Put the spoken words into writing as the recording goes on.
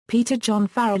Peter John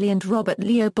Farrelly and Robert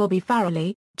Leo Bobby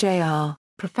Farrelly, Jr.,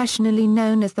 professionally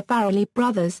known as the Farrelly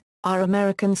brothers, are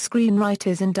American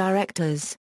screenwriters and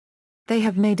directors. They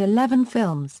have made 11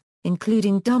 films,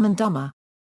 including Dumb and Dumber,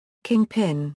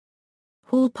 Kingpin,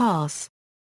 Hall Pass,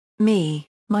 Me,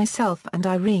 Myself and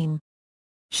Irene,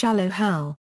 Shallow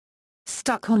Hal,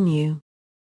 Stuck on You,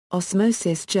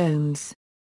 Osmosis Jones,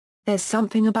 There's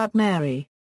Something About Mary,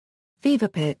 Fever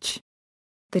Pitch,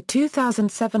 the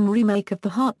 2007 remake of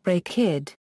The Heartbreak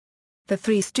Kid, The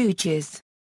Three Stooges,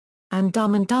 and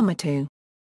Dumb and Dumber 2.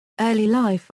 Early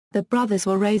life: the brothers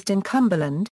were raised in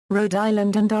Cumberland, Rhode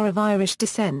Island and are of Irish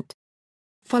descent.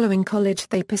 Following college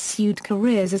they pursued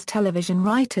careers as television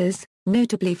writers,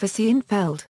 notably for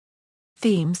Seinfeld.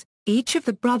 Themes: each of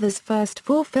the brothers' first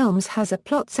 4 films has a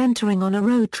plot centering on a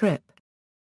road trip.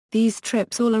 These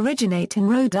trips all originate in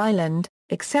Rhode Island,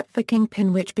 except for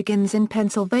Kingpin, which begins in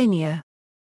Pennsylvania.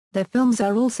 Their films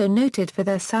are also noted for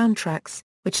their soundtracks,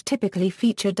 which typically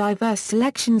feature diverse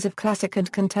selections of classic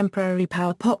and contemporary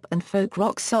power pop and folk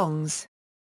rock songs.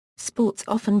 Sports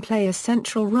often play a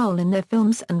central role in their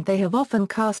films, and they have often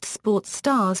cast sports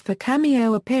stars for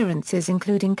cameo appearances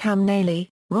including Cam Neely,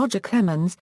 Roger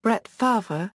Clemens, Brett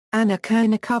Favre, Anna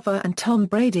Kournikova and Tom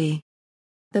Brady.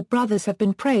 The brothers have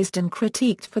been praised and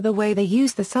critiqued for the way they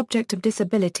use the subject of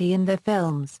disability in their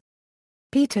films.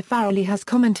 Peter Farrelly has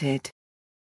commented,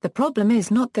 "The problem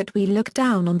is not that we look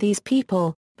down on these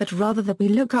people, but rather that we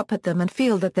look up at them and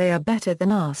feel that they are better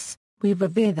than us. We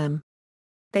revere them.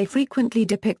 They frequently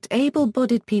depict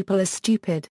able-bodied people as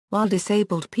stupid, while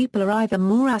disabled people are either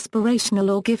more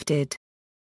aspirational or gifted.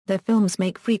 Their films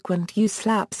make frequent use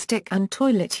slapstick and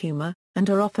toilet humor,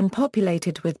 and are often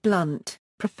populated with blunt,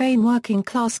 profane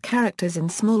working-class characters in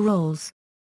small roles.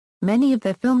 Many of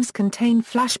their films contain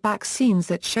flashback scenes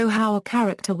that show how a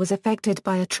character was affected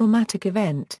by a traumatic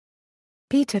event."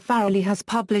 Peter Farrelly has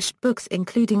published books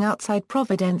including Outside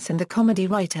Providence and The Comedy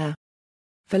Writer.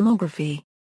 Filmography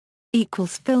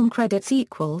Film credits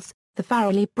The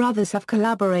Farrelly brothers have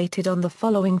collaborated on the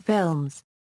following films.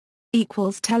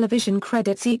 Television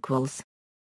credits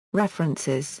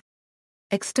References.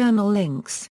 External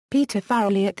links: Peter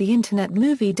Farrelly at the Internet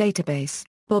Movie Database,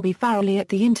 Bobby Farrelly at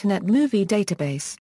the Internet Movie Database.